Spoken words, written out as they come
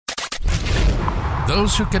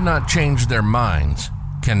Those who cannot change their minds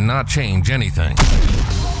cannot change anything.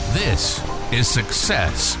 This is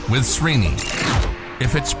Success with Srini.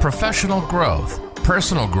 If it's professional growth,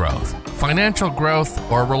 personal growth, financial growth,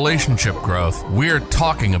 or relationship growth, we're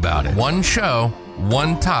talking about it. One show,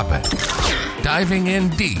 one topic. Diving in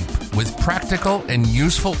deep with practical and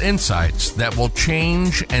useful insights that will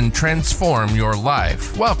change and transform your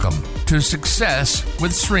life. Welcome to Success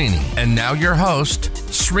with Srini. And now your host,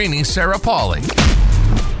 Srini Sarapalli.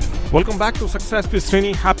 Welcome back to Success with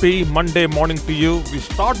Srini. Happy Monday morning to you. We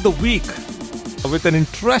start the week with an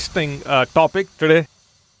interesting topic today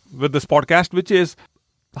with this podcast, which is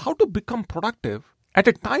how to become productive at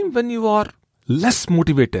a time when you are less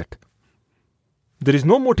motivated. There is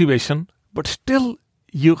no motivation, but still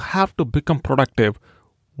you have to become productive.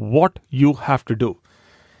 What you have to do.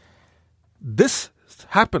 This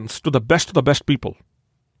happens to the best people,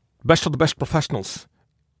 best of the best professionals,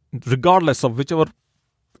 regardless of whichever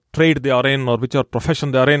trade they are in or whichever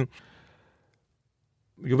profession they are in.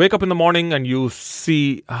 You wake up in the morning and you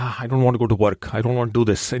see, I don't want to go to work. I don't want to do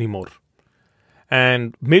this anymore.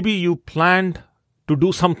 And maybe you planned to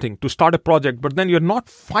do something, to start a project, but then you're not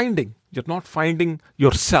finding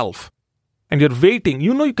yourself. And you're waiting.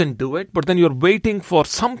 You know you can do it, but then you're waiting for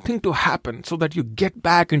something to happen so that you get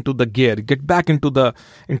back into the gear, get back into the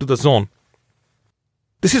zone.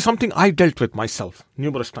 This is something I dealt with myself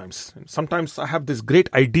numerous times. And sometimes I have these great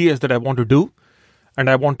ideas that I want to do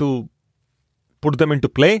and I want to put them into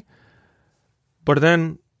play. But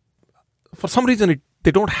then for some reason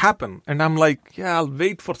they don't happen. And I'm like, I'll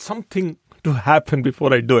wait for something to happen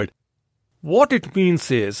before I do it. What it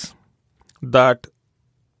means is that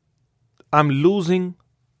I'm losing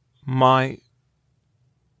my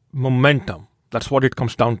momentum. That's what it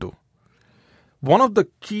comes down to. One of the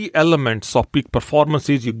key elements of peak performance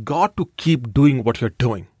is you got to keep doing what you're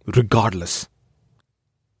doing, regardless.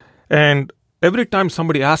 And every time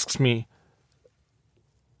somebody asks me,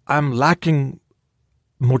 I'm lacking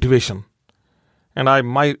motivation. And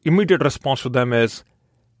my immediate response to them is,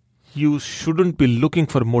 you shouldn't be looking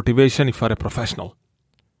for motivation if you're a professional.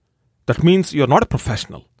 That means you're not a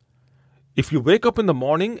professional. If you wake up in the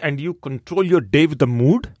morning and you control your day with the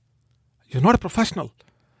mood, you're not a professional.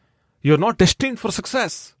 You're not destined for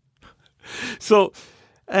success. So,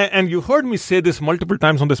 and you heard me say this multiple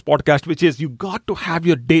times on this podcast, which is you got to have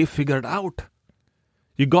your day figured out.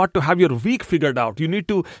 You got to have your week figured out. You need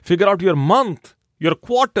to figure out your month, your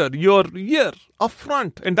quarter, your year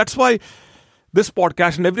upfront. And that's why this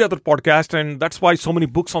podcast and every other podcast, and that's why so many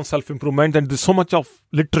books on self-improvement, and there's so much of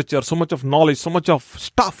literature, so much of knowledge, so much of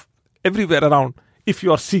stuff everywhere around if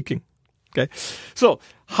you are seeking. Okay, so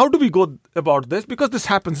how do we go about this? Because this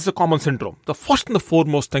happens, it's a common syndrome. The first and the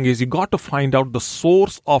foremost thing is you got to find out the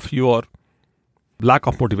source of your lack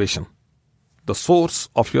of motivation. The source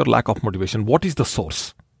of your lack of motivation. What is the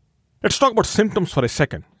source? Let's talk about symptoms for a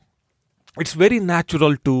second. It's very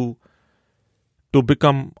natural to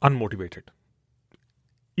become unmotivated.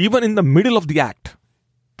 Even in the middle of the act,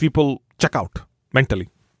 people check out mentally.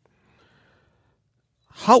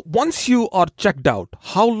 Once you are checked out,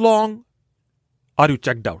 how long are you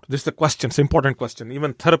checked out? This is the question. It's an important question.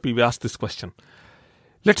 Even therapy, we ask this question.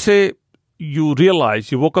 Let's say you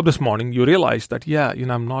woke up this morning, you realize that,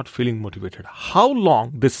 I'm not feeling motivated. How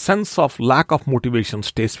long this sense of lack of motivation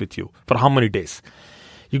stays with you? For how many days?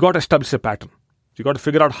 You got to establish a pattern. You got to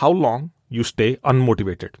figure out how long you stay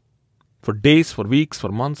unmotivated. For days, for weeks, for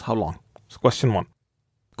months, how long? That's question one.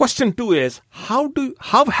 Question two is, how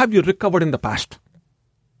have you recovered in the past?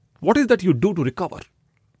 What is that you do to recover?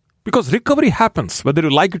 Because recovery happens, whether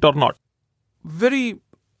you like it or not. Very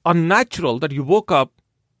unnatural that you woke up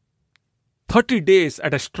 30 days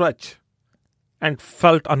at a stretch and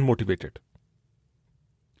felt unmotivated.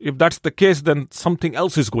 If that's the case, then something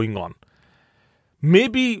else is going on.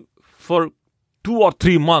 Maybe for 2 or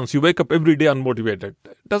 3 months, you wake up every day unmotivated.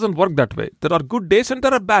 It doesn't work that way. There are good days and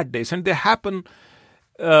there are bad days, and they happen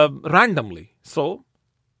randomly. So,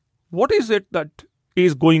 what is it that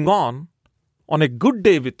is going on a good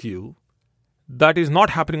day with you that is not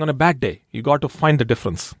happening on a bad day? You got to find the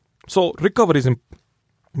difference. So recovery is,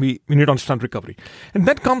 we need to understand recovery. And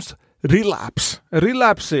then comes relapse. A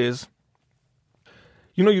relapse is,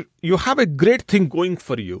 you have a great thing going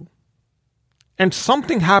for you and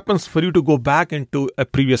something happens for you to go back into a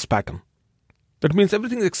previous pattern. That means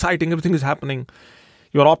everything is exciting, everything is happening.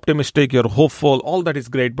 You're optimistic, you're hopeful, all that is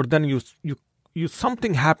great. But then you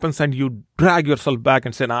something happens and you drag yourself back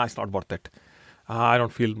and say, it's not worth it. I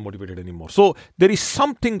don't feel motivated anymore. So there is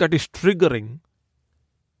something that is triggering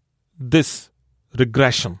this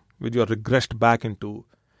regression, with your regressed back into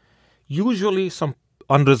usually some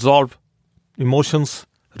unresolved emotions,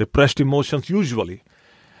 repressed emotions usually,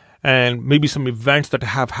 and maybe some events that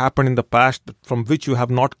have happened in the past from which you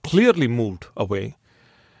have not clearly moved away,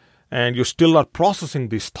 and you still are processing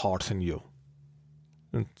these thoughts in you.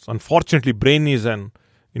 And unfortunately, brain is an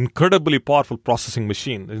incredibly powerful processing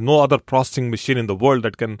machine. There's no other processing machine in the world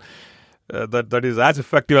that can that is as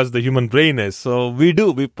effective as the human brain is. So we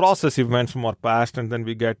process events from our past, and then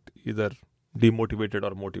we get either demotivated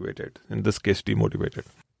or motivated. In this case, demotivated.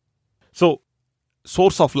 So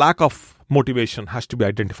source of lack of motivation has to be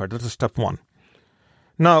identified. That's step one.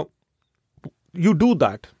 Now, you do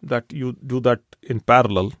that in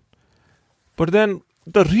parallel. But then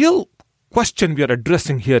the real question we are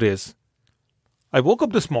addressing here is, I woke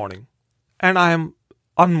up this morning and I am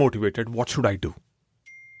unmotivated. What should I do?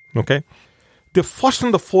 Okay. The first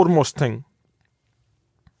and the foremost thing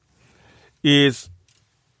is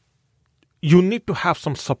you need to have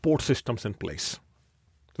some support systems in place.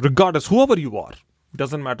 Regardless, whoever you are,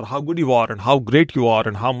 doesn't matter how good you are and how great you are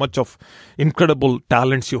and how much of incredible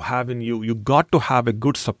talents you have in you, you got to have a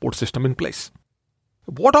good support system in place.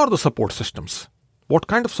 What are the support systems? What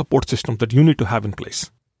kind of support systems that you need to have in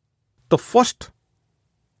place? The first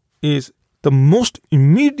is the most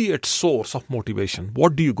immediate source of motivation.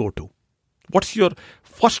 What do you go to? What's your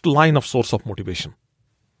first line of source of motivation?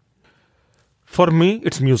 For me,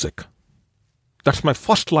 it's music. That's my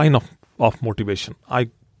first line of motivation. I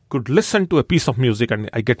could listen to a piece of music and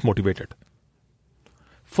I get motivated.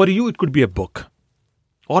 For you, it could be a book,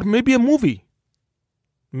 or maybe a movie,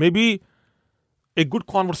 maybe a good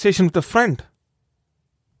conversation with a friend.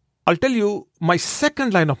 I'll tell you, my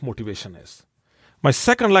second line of motivation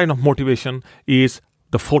is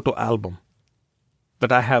the photo album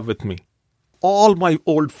that I have with me. All my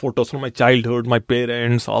old photos from my childhood, my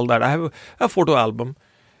parents, all that. I have a photo album,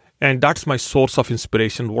 and that's my source of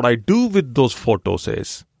inspiration. What I do with those photos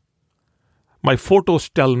is, my photos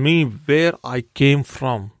tell me where I came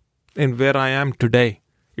from and where I am today.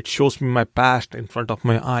 It shows me my past in front of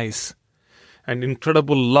my eyes. And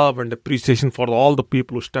incredible love and appreciation for all the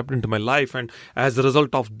people who stepped into my life. And as a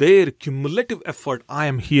result of their cumulative effort, I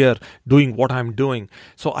am here doing what I'm doing.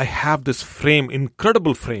 So I have this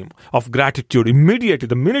incredible frame of gratitude. Immediately,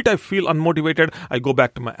 the minute I feel unmotivated, I go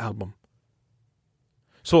back to my album.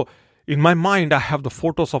 So in my mind, I have the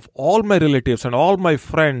photos of all my relatives and all my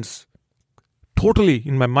friends totally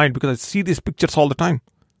in my mind because I see these pictures all the time.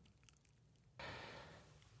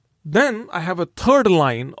 Then I have a third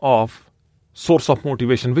line of source of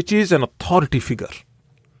motivation, which is an authority figure.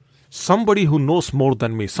 Somebody who knows more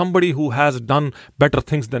than me, somebody who has done better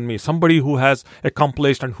things than me, somebody who has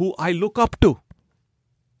accomplished and who I look up to.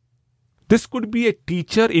 This could be a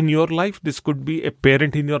teacher in your life, this could be a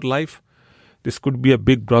parent in your life, this could be a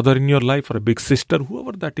big brother in your life or a big sister,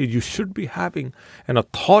 whoever that is. You should be having an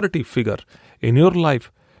authority figure in your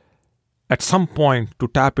life at some point to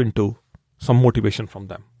tap into some motivation from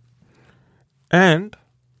them. And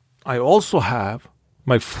I also have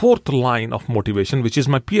my fourth line of motivation, which is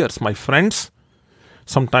my peers, my friends,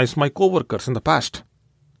 sometimes my co-workers in the past,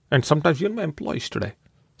 and sometimes even my employees today.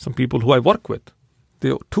 Some people who I work with,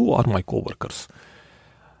 they too are my co-workers.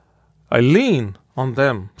 I lean on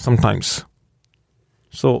them sometimes.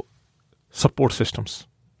 So, support systems.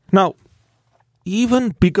 Now, even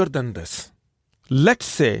bigger than this, let's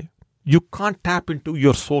say you can't tap into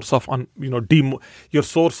your source of your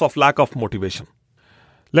source of lack of motivation.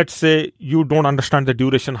 Let's say you don't understand the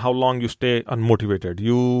duration, how long you stay unmotivated.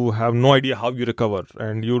 You have no idea how you recover,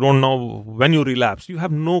 and you don't know when you relapse. You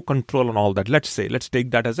have no control on all that. Let's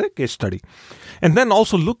take that as a case study. And then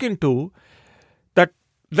also look into that.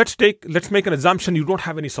 Let's make an assumption you don't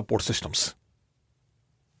have any support systems.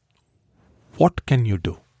 What can you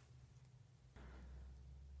do?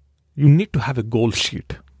 You need to have a goal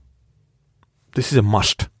sheet. This is a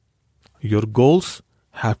must. Your goals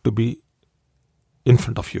have to be in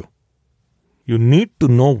front of you. You need to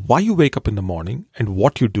know why you wake up in the morning and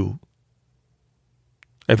what you do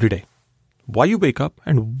every day. Why you wake up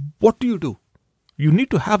and what do you do? You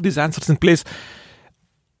need to have these answers in place.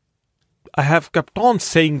 I have kept on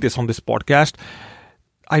saying this on this podcast.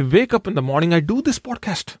 I wake up in the morning, I do this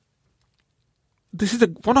podcast. This is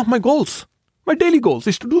one of my goals. My daily goals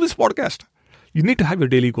is to do this podcast. You need to have your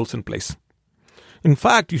daily goals in place. In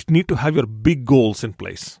fact, you need to have your big goals in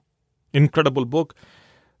place. Incredible book,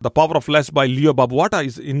 The Power of Less by Leo Babauta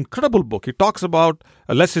is an incredible book. He talks about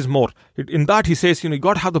less is more. In that he says, you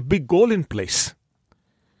got to have the big goal in place.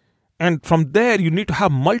 And from there, you need to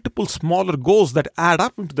have multiple smaller goals that add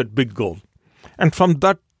up into that big goal. And from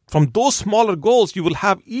those smaller goals, you will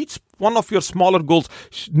have each one of your smaller goals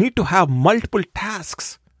need to have multiple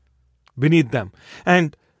tasks beneath them.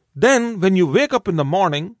 And Then when you wake up in the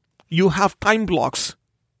morning, you have time blocks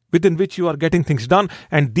within which you are getting things done,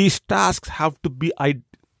 and these tasks have to be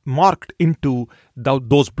marked into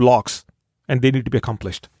those blocks, and they need to be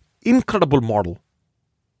accomplished. Incredible model.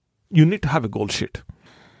 You need to have a goal sheet.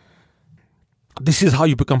 This is how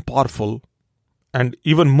you become powerful and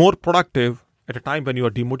even more productive at a time when you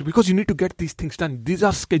are demotivated, because you need to get these things done. These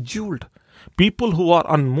are scheduled. People who are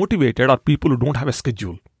unmotivated are people who don't have a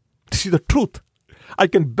schedule. This is the truth. I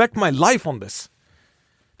can bet my life on this.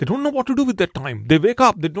 They don't know what to do with their time. They wake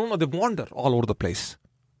up, they don't know, they wander all over the place.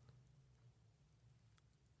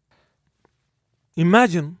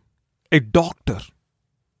 Imagine a doctor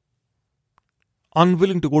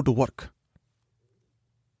unwilling to go to work.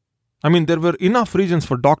 I mean, there were enough reasons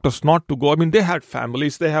for doctors not to go. I mean, they had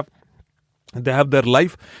families, they have their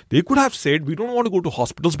life. They could have said, we don't want to go to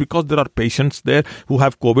hospitals because there are patients there who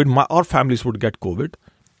have COVID. Our families would get COVID.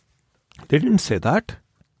 They didn't say that.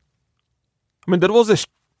 I mean, there was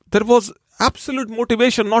absolute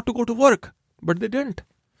motivation not to go to work, but they didn't.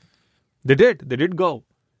 They did go.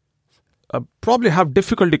 I probably have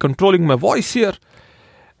difficulty controlling my voice here.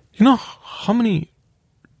 You know how many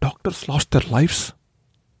doctors lost their lives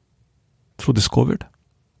through this COVID?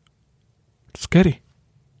 It's scary.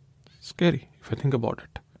 Scary if I think about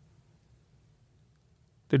it.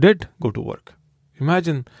 They did go to work.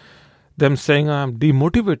 Imagine them saying, I'm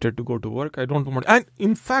demotivated to go to work. I don't want. And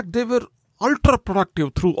in fact, they were ultra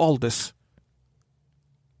productive through all this.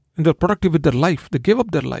 And they're productive with their life. They gave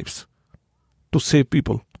up their lives to save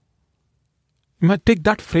people. You might take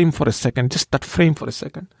that frame for a second, just that frame for a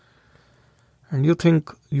second. And you think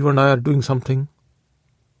you and I are doing something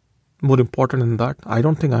more important than that? I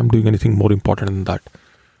don't think I'm doing anything more important than that.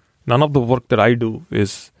 None of the work that I do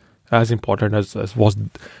is as important as was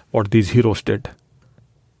what these heroes did.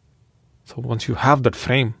 So once you have that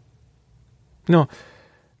frame,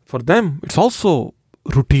 for them, it's also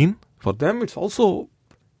routine. For them, it's also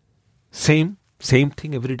same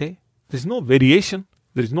thing every day. There's no variation.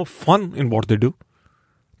 There is no fun in what they do.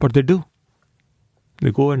 But they do.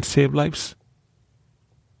 They go and save lives.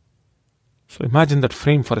 So imagine that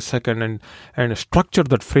frame for a second and structure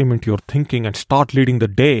that frame into your thinking and start leading the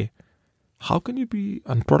day. How can you be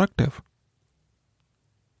unproductive?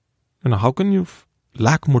 How can you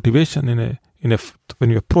lack motivation when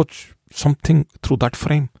you approach something through that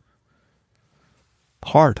frame?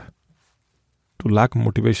 Hard to lack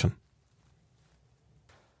motivation.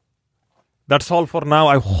 That's all for now.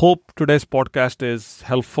 I hope today's podcast is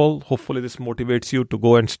helpful. Hopefully this motivates you to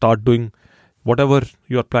go and start doing whatever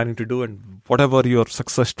you are planning to do, and whatever your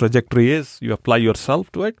success trajectory is, you apply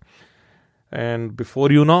yourself to it. And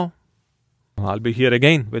before you know, I'll be here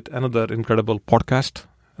again with another incredible podcast,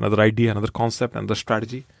 another idea, another concept, another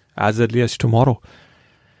strategy as early as tomorrow.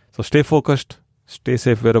 So stay focused, stay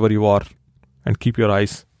safe wherever you are, and keep your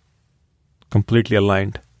eyes completely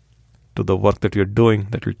aligned to the work that you're doing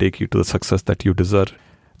that will take you to the success that you deserve,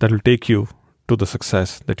 that will take you to the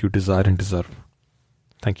success that you desire and deserve.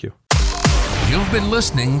 Thank you. You've been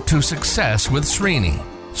listening to Success with Srini.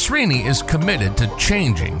 Srini is committed to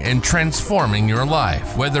changing and transforming your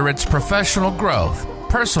life, whether it's professional growth,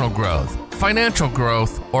 personal growth, financial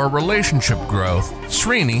growth, or relationship growth.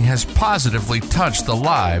 Srini has positively touched the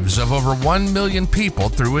lives of over 1 million people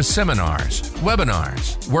through his seminars,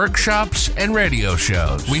 webinars, workshops, and radio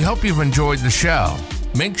shows. We hope you've enjoyed the show.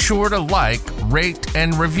 Make sure to like, rate,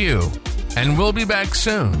 and review. And we'll be back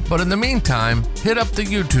soon. But in the meantime, hit up the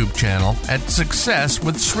YouTube channel at Success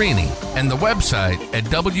with Srini and the website at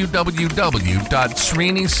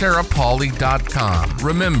www.srinisarapalli.com.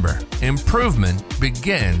 Remember, improvement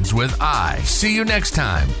begins with I. See you next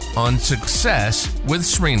time on Success with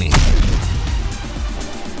Srini.